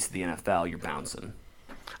I'm the face of the NFL, you're bouncing.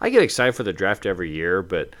 I get excited for the draft every year,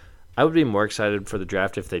 but I would be more excited for the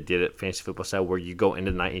draft if they did it fantasy football style where you go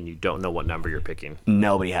into the night and you don't know what number you're picking.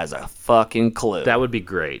 Nobody has a fucking clue. That would be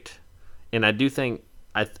great. And I do think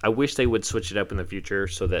I wish they would switch it up in the future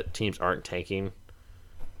so that teams aren't tanking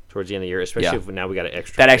towards the end of the year, especially Yeah. if now we got an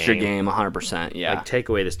extra that extra game, 100%. Yeah, Like take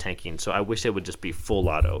away this tanking. So I wish it would just be full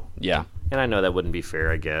lotto. yeah. And I know that wouldn't be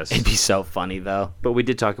fair, I guess. It'd be so funny though. But we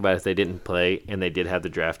did talk about if they didn't play and they did have the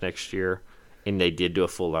draft next year and they did do a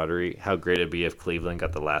full lottery, how great it'd be if Cleveland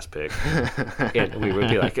got the last pick. And we would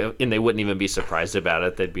be like, and they wouldn't even be surprised about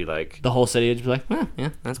it. They'd be like, the whole city would just be like, Well, yeah,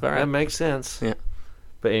 that's about that right. makes sense. Yeah.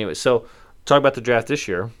 But anyway, so talk about the draft this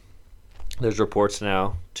year. There's reports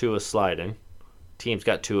now Tua sliding. Teams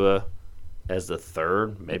got Tua as the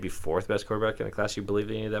third, maybe fourth best quarterback in the class. You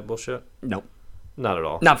believe any of that bullshit? Nope, Not at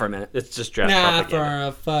all. not for a minute. It's just draft nah, propaganda. for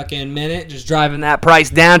a fucking minute, just driving Driving that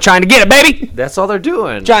price down, trying to get it, baby. That's all they're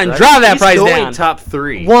doing. Trying to drive that He's price going down. top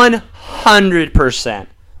three. 100%.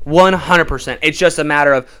 100%. It's just a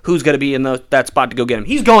matter of who's going to be in that spot to go get him.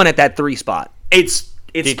 He's going at that 3 spot. It's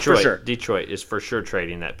Detroit. for sure. Detroit is for sure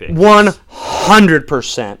trading that pick.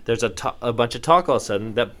 100%. There's a bunch of talk all of a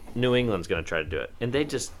sudden that New England's going to try to do it, and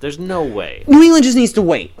there's no way. New England just needs to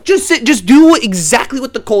wait. Just do exactly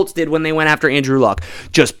what the Colts did when they went after Andrew Luck.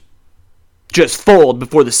 Just fold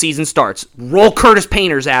before the season starts. Roll Curtis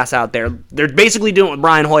Painter's ass out there. They're basically doing it with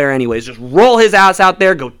Brian Hoyer anyways. Just roll his ass out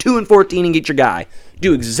there, go 2-14 and get your guy.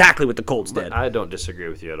 Do exactly what the Colts did. I don't disagree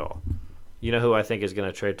with you at all. You know who I think is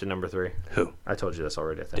going to trade to number 3? Who? I told you this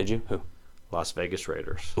already, I think. Did you? Who? Las Vegas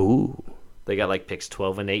Raiders. Ooh. They got like picks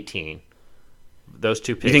 12 and 18. Those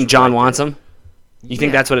two picks. You think John wants him? You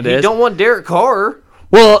think that's what it You is? don't want Derek Carr.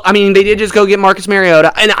 Well, I mean, they did just go get Marcus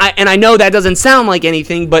Mariota, and I know that doesn't sound like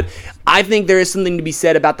anything, but I think there is something to be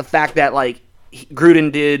said about the fact that like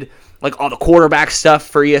Gruden did like all the quarterback stuff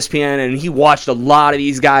for ESPN, and he watched a lot of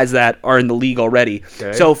these guys that are in the league already.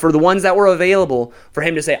 Okay. So for the ones that were available, for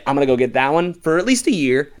him to say, I'm going to go get that one for at least a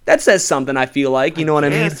year, that says something, I feel like. You know what I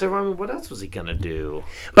mean? So, I mean, what else was he going to do?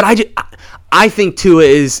 But I think Tua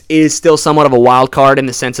is still somewhat of a wild card in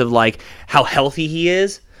the sense of like how healthy he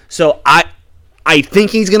is. So I think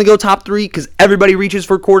he's going to go top 3 because everybody reaches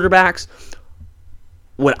for quarterbacks.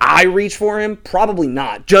 Would I reach for him? Probably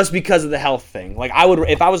not, just because of the health thing. Like I would,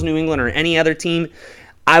 if I was New England or any other team,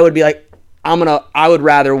 I would be like, I would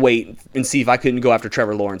rather wait and see if I couldn't go after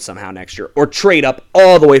Trevor Lawrence somehow next year, or trade up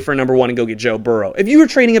all the way for number 1 and go get Joe Burrow. If you were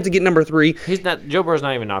trading up to get number 3, Joe Burrow's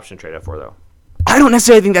not even an option to trade up for though. I don't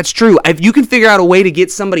necessarily think that's true. If you can figure out a way to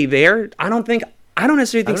get somebody there, I don't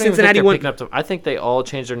necessarily think Cincinnati would. I think they all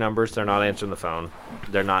changed their numbers. They're not answering the phone.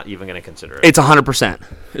 They're not even going to consider it. It's 100%,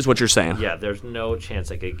 is what you're saying. Yeah, there's no chance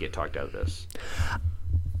they could get talked out of this.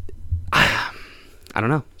 I don't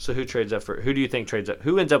know. So who trades up for? Who do you think trades up?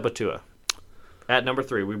 Who ends up with Tua at number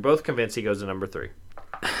 3? We're both convinced he goes to number 3.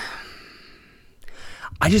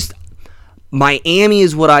 Miami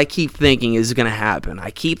is what I keep thinking is going to happen.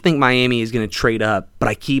 I keep thinking Miami is going to trade up, but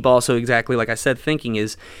I keep also exactly like I said thinking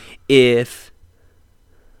is if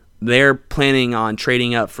they're planning on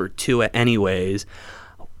trading up for Tua anyways,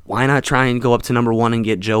 why not try and go up to number 1 and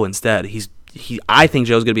get Joe instead? I think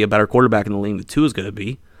Joe's going to be a better quarterback in the league than Tua's going to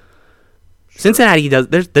be. Sure. Cincinnati does.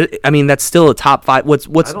 That's still a top 5. What's?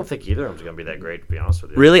 I don't think either of them's going to be that great, to be honest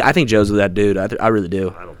with you. Really, I think Joe's that dude. I really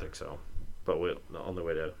do. I don't think so. But the only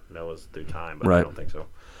way to know is through time. But right. I don't think so.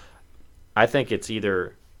 I think it's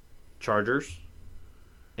either Chargers,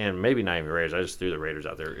 and maybe not even Raiders. I just threw the Raiders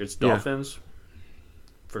out there. It's Dolphins. Yeah.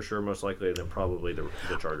 For sure, most likely, and then probably the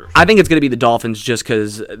Chargers. I think it's going to be the Dolphins just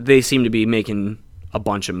because they seem to be making a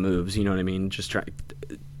bunch of moves. You know what I mean? Just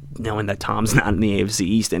knowing that Tom's not in the AFC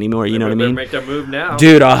East anymore. You know what I mean? Make that move now,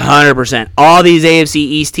 dude. 100%. All these AFC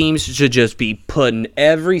East teams should just be putting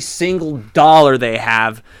every single dollar they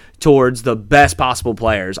have towards the best possible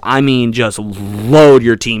players. I mean, just load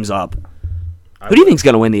your teams up. Who do you think's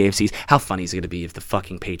going to win the AFCs? How funny is it going to be if the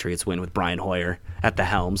fucking Patriots win with Brian Hoyer at the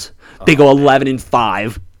helms? They go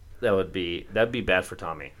 11-5. That'd be bad for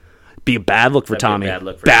Tommy. Be a bad look for Tommy. Bad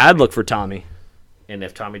look for Tommy. And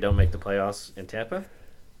if Tommy don't make the playoffs in Tampa,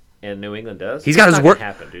 and New England does, he's got his work.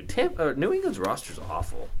 Happen, dude. New England's roster's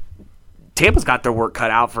awful. Tampa's got their work cut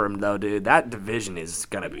out for him, though, dude. That division is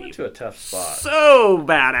gonna be to a tough spot. So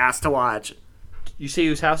badass to watch. You see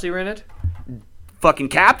whose house he rented? Fucking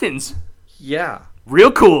Captains. Yeah.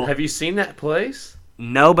 Real cool. Have you seen that place?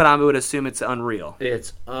 No, but I would assume it's unreal.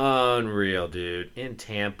 It's unreal, dude. In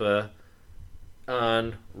Tampa.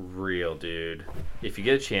 Unreal, dude. If you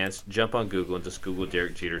get a chance, jump on Google and just Google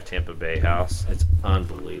Derek Jeter's Tampa Bay house. It's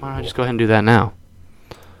unbelievable. Why don't I just go ahead and do that now?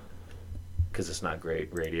 Because it's not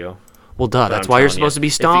great radio. Well, duh. That's why you're supposed to be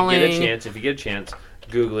stalling. If you get a chance,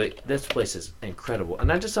 Google it. This place is incredible.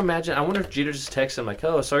 And I just imagine, I wonder if Jeter just texts him like,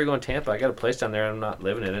 oh, sorry you're going to Tampa. I got a place down there. I'm not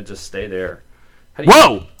living in it. Just stay there.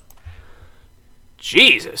 Whoa!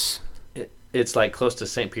 Jesus. It's like close to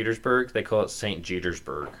St. Petersburg. They call it St.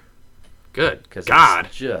 Jetersburg. Good. Because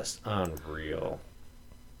it's just unreal.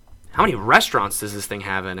 How many restaurants does this thing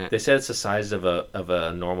have in it? They said it's the size of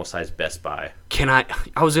a normal sized Best Buy. I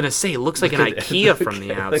was gonna say it looks like an IKEA from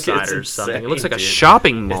the outside or something. It looks like a dude.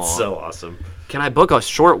 shopping mall. It's so awesome. Can I book a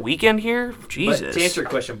short weekend here? Jesus. But to answer your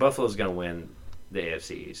question, Buffalo's gonna win the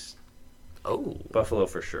AFC East. Oh, Buffalo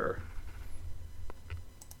for sure.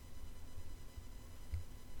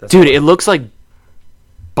 Dude, it looks like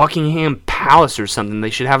Buckingham Palace or something. They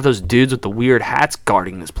should have those dudes with the weird hats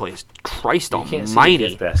guarding this place. Christ almighty. Can't see the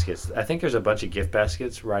gift baskets. I think there's a bunch of gift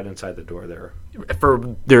baskets right inside the door there.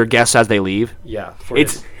 For their guests as they leave? Yeah.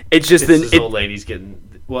 It's just this old lady's getting...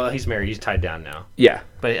 Well, he's married. He's tied down now. Yeah.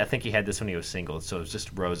 But I think he had this when he was single, so it's just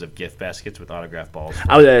rows of gift baskets with autographed balls.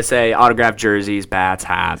 I was going to say autographed jerseys, bats,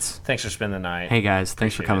 hats. Thanks for spending the night. Hey, guys.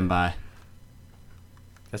 Thanks for coming by.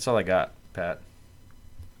 That's all I got, Pat.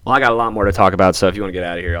 Well, I got a lot more to talk about, so if you want to get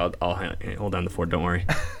out of here, I'll hold down the fort. Don't worry.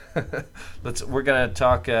 We're gonna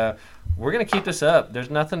talk. We're gonna keep this up. There's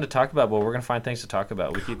nothing to talk about, but we're gonna find things to talk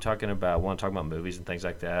about. We keep talking about want to talk about movies and things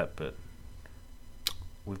like that, but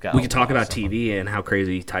we could talk about TV and how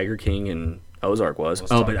crazy Tiger King and Ozark was.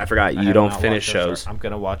 Let's Oh, talk- but I forgot. I You have don't not finish watched Ozark. shows I'm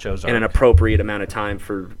gonna watch Ozark. in an appropriate amount of time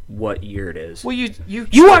for what year it is. Well, you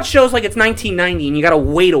You watch shows like it's 1990 and you gotta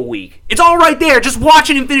wait a week. It's all right there. Just watch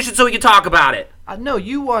it and finish it so we can talk about it. No,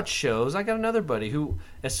 you watch shows. I got another buddy who,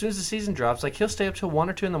 as soon as the season drops, like he'll stay up till 1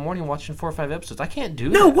 or 2 in the morning watching 4 or 5 episodes. I can't do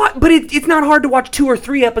No, that. what? But it's not hard to watch 2 or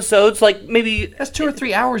 3 episodes. Like maybe. That's 2 or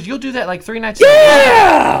 3 hours. You'll do that like 3 nights.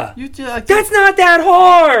 Yeah. You do like That's not that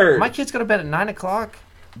hard. My kids go to bed at 9 o'clock.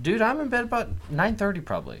 Dude, I'm in bed about 9:30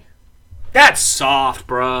 probably. That's soft,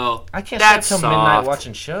 bro. I can't That's stay up till midnight soft.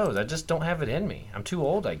 watching shows. I just don't have it in me. I'm too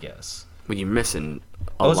old, I guess. Well, you're missing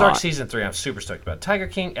a Ozark lot. season 3, I'm super stoked about. Tiger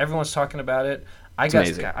King, everyone's talking about it. I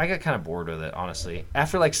amazing. got kind of bored with it, honestly.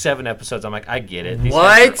 After like 7 episodes, I'm like, I get it. These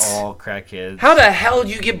What? guys are all crackheads. How the hell do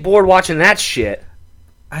you get bored watching that shit?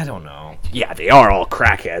 I don't know. Yeah, they are all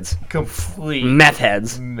crackheads. Complete Meth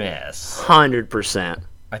heads. mess. 100%.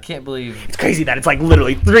 I can't believe It's crazy that it's like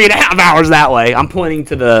literally 3.5 hours that way. I'm pointing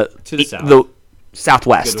to the south. the good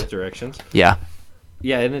southwest. with directions. Yeah.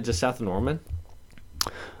 Yeah, isn't it just south of Norman?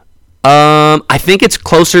 I think it's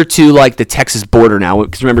closer to like the Texas border now.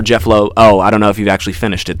 Because remember Jeff Lowe? Oh, I don't know if you've actually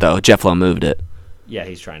finished it though. Jeff Lowe moved it. Yeah,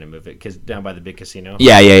 he's trying to move it because down by the big casino.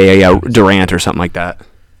 Yeah. Durant or something like that.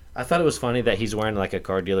 I thought it was funny that he's wearing like a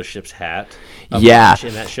car dealership's hat. Yeah.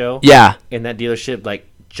 In that show. Yeah. And that dealership like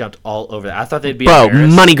jumped all over that. I thought they'd be Bro,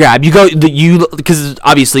 embarrassed. money grab. You go, because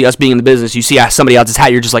obviously us being in the business, you see somebody else's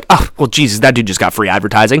hat, you're just like, oh, well, Jesus, that dude just got free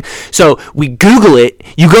advertising. So we Google it.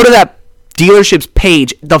 You go to that dealership's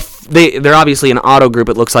page. They're obviously an auto group.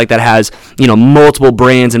 It looks like that has multiple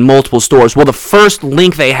brands and multiple stores. Well, the first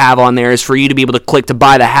link they have on there is for you to be able to click to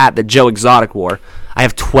buy the hat that Joe Exotic wore. I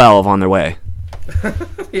have 12 on their way.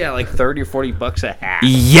 Yeah, like 30 or 40 bucks a hat.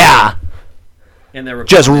 Yeah. And they were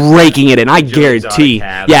Just calling it raking it in. I Joe guarantee. Exotic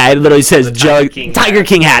hat. Yeah, it literally says The Joe Tiger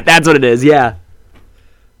King hat. hat. That's what it is. Yeah.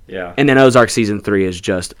 Yeah. And then Ozark season 3 is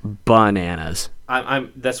just bananas.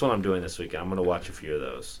 That's what I'm doing this weekend. I'm gonna watch a few of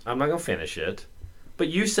those. I'm not gonna finish it. But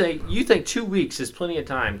you think 2 weeks is plenty of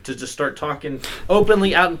time to just start talking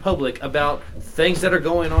openly out in public about things that are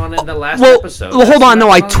going on in the last episode. Well, hold That's on. No,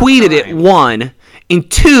 not I a lot of tweeted it. time. 1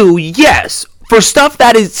 and 2. Yes, for stuff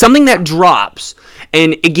that is something that drops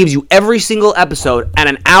and it gives you every single episode at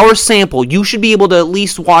an hour sample. You should be able to at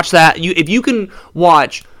least watch that. If you can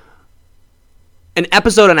watch an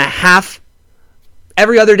episode and a half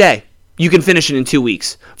every other day, you can finish it in 2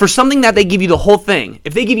 weeks. For something that they give you the whole thing,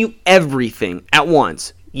 if they give you everything at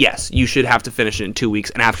once, yes, you should have to finish it in 2 weeks.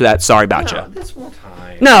 And after that, sorry about No, you. that's more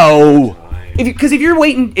time. No, Time. because if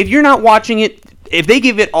you're not watching it, if they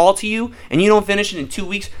give it all to you and you don't finish it in 2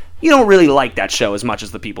 weeks, you don't really like that show as much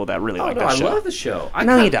as the people that really like No, that I show. love the show.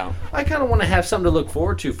 No, you don't. I kind of want to have something to look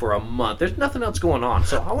forward to for a month. There's nothing else going on,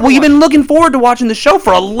 so I want. Well, you've been looking forward to watching the show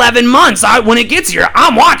for 11 months. When it gets here,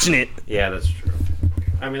 I'm watching it. Yeah, that's true.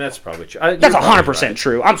 I mean, that's probably true. That's 100%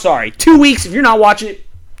 true. I'm sorry. 2 weeks, if you're not watching it,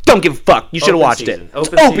 don't give a fuck. You should have Open watched season. it.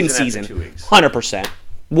 Open It's open season season. after 2 weeks. 100%.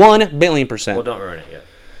 1,000,000,000%. Well, don't ruin it yet.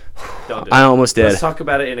 Don't do I it. almost did. Let's talk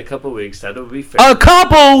about it in a couple of weeks. That would be fair. A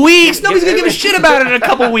couple weeks? Nobody's going to give a shit about it in a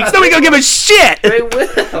couple weeks. Nobody's going to give a shit. They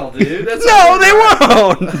will, dude. That's No, they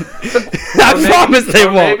won't. I maybe- promise they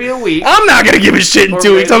or won't. maybe a week. I'm not going to give a shit in Or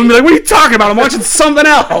 2 weeks. I'm maybe- going to be like, what are you talking about? I'm watching something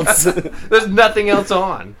else. There's nothing else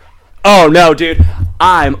on. Oh, no, dude.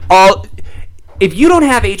 If you don't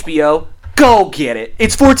have HBO, go get it.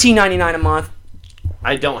 It's $14.99 a month.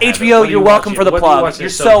 I don't. Have it. HBO, What do you're you welcome watch for the it? What do you plug. watch You're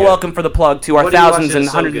that's so good? welcome for the plug to our What do you watch thousands that's and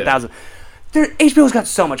so hundreds good? of thousands. HBO's got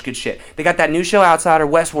so much good shit. They got that new show, Outsider,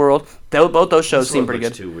 Westworld. Both those shows seem pretty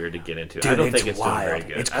Looks good. too weird to get into. Dude, I don't think it's wild. doing very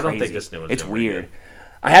good. It's I don't think crazy. this new one's It's doing very weird.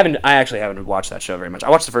 good. I actually haven't watched that show very much. I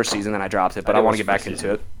watched the first season, then I dropped it, but I did want to watch get the back first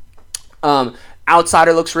into it.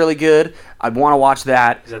 Outsider looks really good. I want to watch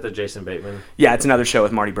that. Is that the Jason Bateman? Yeah, it's another show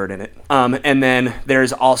with Marty Bird in it. And then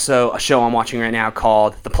there's also a show I'm watching right now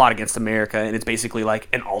called The Plot Against America, and it's basically like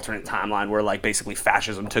an alternate timeline where like basically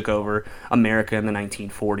fascism took over America in the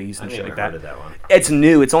 1940s and I've shit never like that. heard of that one. It's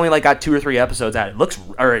new. It's only like got 2 or 3 episodes out.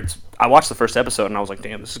 I watched the first episode and I was like,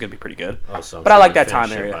 damn, this is gonna be pretty good. Also, But I like that finish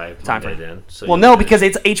time it area. by Time Monday frame. then, so Well, you no, can- because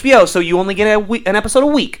it's HBO, so you only get an episode a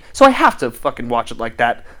week. So I have to fucking watch it like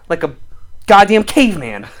that, like a goddamn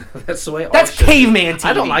caveman. that's the way. all That's should be. caveman TV.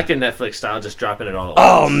 I don't like the Netflix style, just dropping it all. At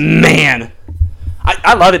Oh once. man,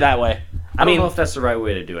 I love it that way. I don't know if that's the right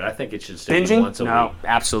way to do it. I think it should stick to Binging? once a No, week.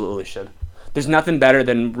 absolutely should. There's nothing better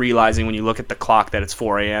than realizing when you look at the clock that it's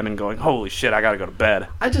 4 a.m. and going, holy shit, I gotta go to bed.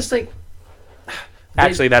 I just think.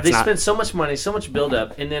 Actually, that's they not- spend so much money, so much build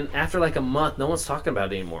up, and then after like a month, no one's talking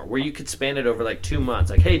about it anymore. Where you could span it over like 2 months.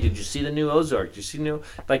 Like, hey, did you see the new Ozark? Did you see new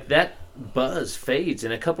like that? buzz fades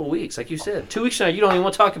in a couple weeks. Like you said, 2 weeks from now, you don't even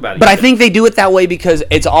want to talk about it. But I think they do it that way because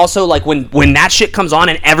it's also like when that shit comes on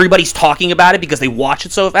and everybody's talking about it because they watch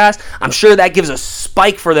it so fast, I'm sure that gives a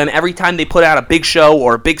spike for them every time they put out a big show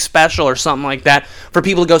or a big special or something like that for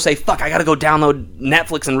people to go say, fuck, I gotta go download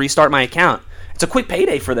Netflix and restart my account. It's a quick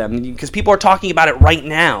payday for them because people are talking about it right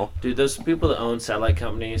now. Dude, those people that own satellite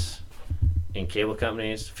companies and cable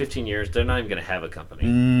companies, 15 years, they're not even going to have a company.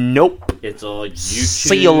 Nope. It's all YouTube.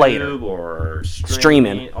 See you later. Or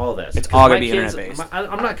Streaming. All this. It's all going to be internet-based.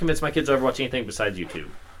 I'm not convinced my kids ever watch anything besides YouTube.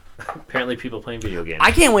 Apparently people playing video games.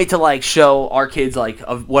 I can't wait to like show our kids like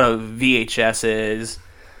what a VHS is,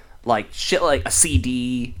 like shit like a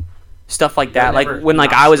CD, stuff like that. Like when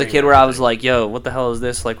like I was a kid where I was like, yo, what the hell is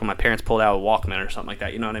this? Like when my parents pulled out a Walkman or something like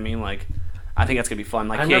that. You know what I mean? Like I think that's gonna be fun.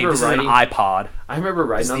 Like, hey, this is an iPod. I remember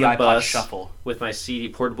riding on the bus Shuffle with my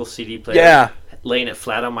portable CD player. Yeah. Laying it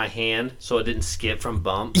flat on my hand so it didn't skip from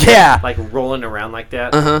bumps. Yeah. Like rolling around like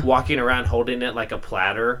that. Walking around holding it like a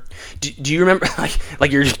platter. Do you remember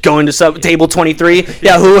like you're just going to table 23?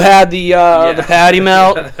 Yeah, who had the patty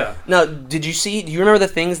melt? No, do you remember the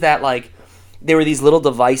things that like there were these little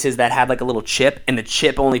devices that had like a little chip and the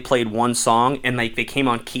chip only played one song and like they came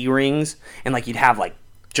on key rings and like you'd have like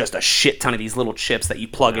just a shit ton of these little chips that you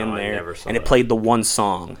plug in there and it played the one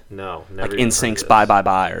song. No, never. Like NSYNC's Bye Bye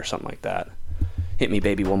Bye or something like that. Hit Me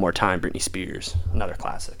Baby One More Time, Britney Spears. Another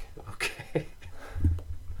classic. Okay.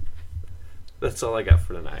 That's all I got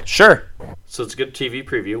for tonight. Sure. So it's a good TV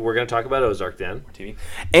preview. We're going to talk about Ozark then. TV.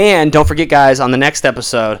 And don't forget, guys, on the next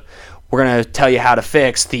episode, we're going to tell you how to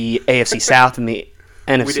fix the AFC South and the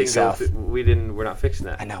NFC South. We're not fixing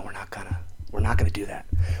that. I know, we're not gonna do that.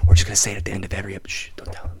 We're just gonna say it at the end of every episode. Shh,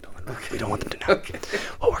 don't tell them. Okay. We don't want them to know. Okay.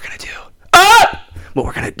 What we're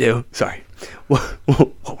gonna do. Sorry. What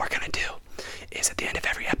we're gonna do is at the end of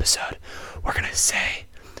every episode, we're gonna say,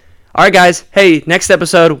 all right, guys. Hey, next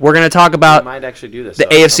episode, we're gonna talk about might actually do this, the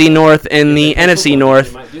AFC North and the NFC North,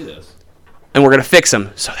 we might do this. and we're gonna fix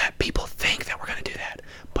them so that people think that we're gonna do that,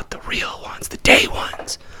 but the real ones, the day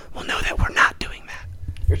ones, will know that we're not doing that.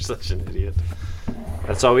 You're such an idiot.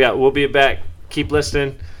 That's all we got. We'll be back. Keep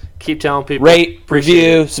listening. Keep telling people. Rate,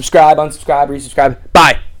 review, subscribe, unsubscribe, resubscribe.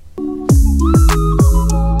 Bye.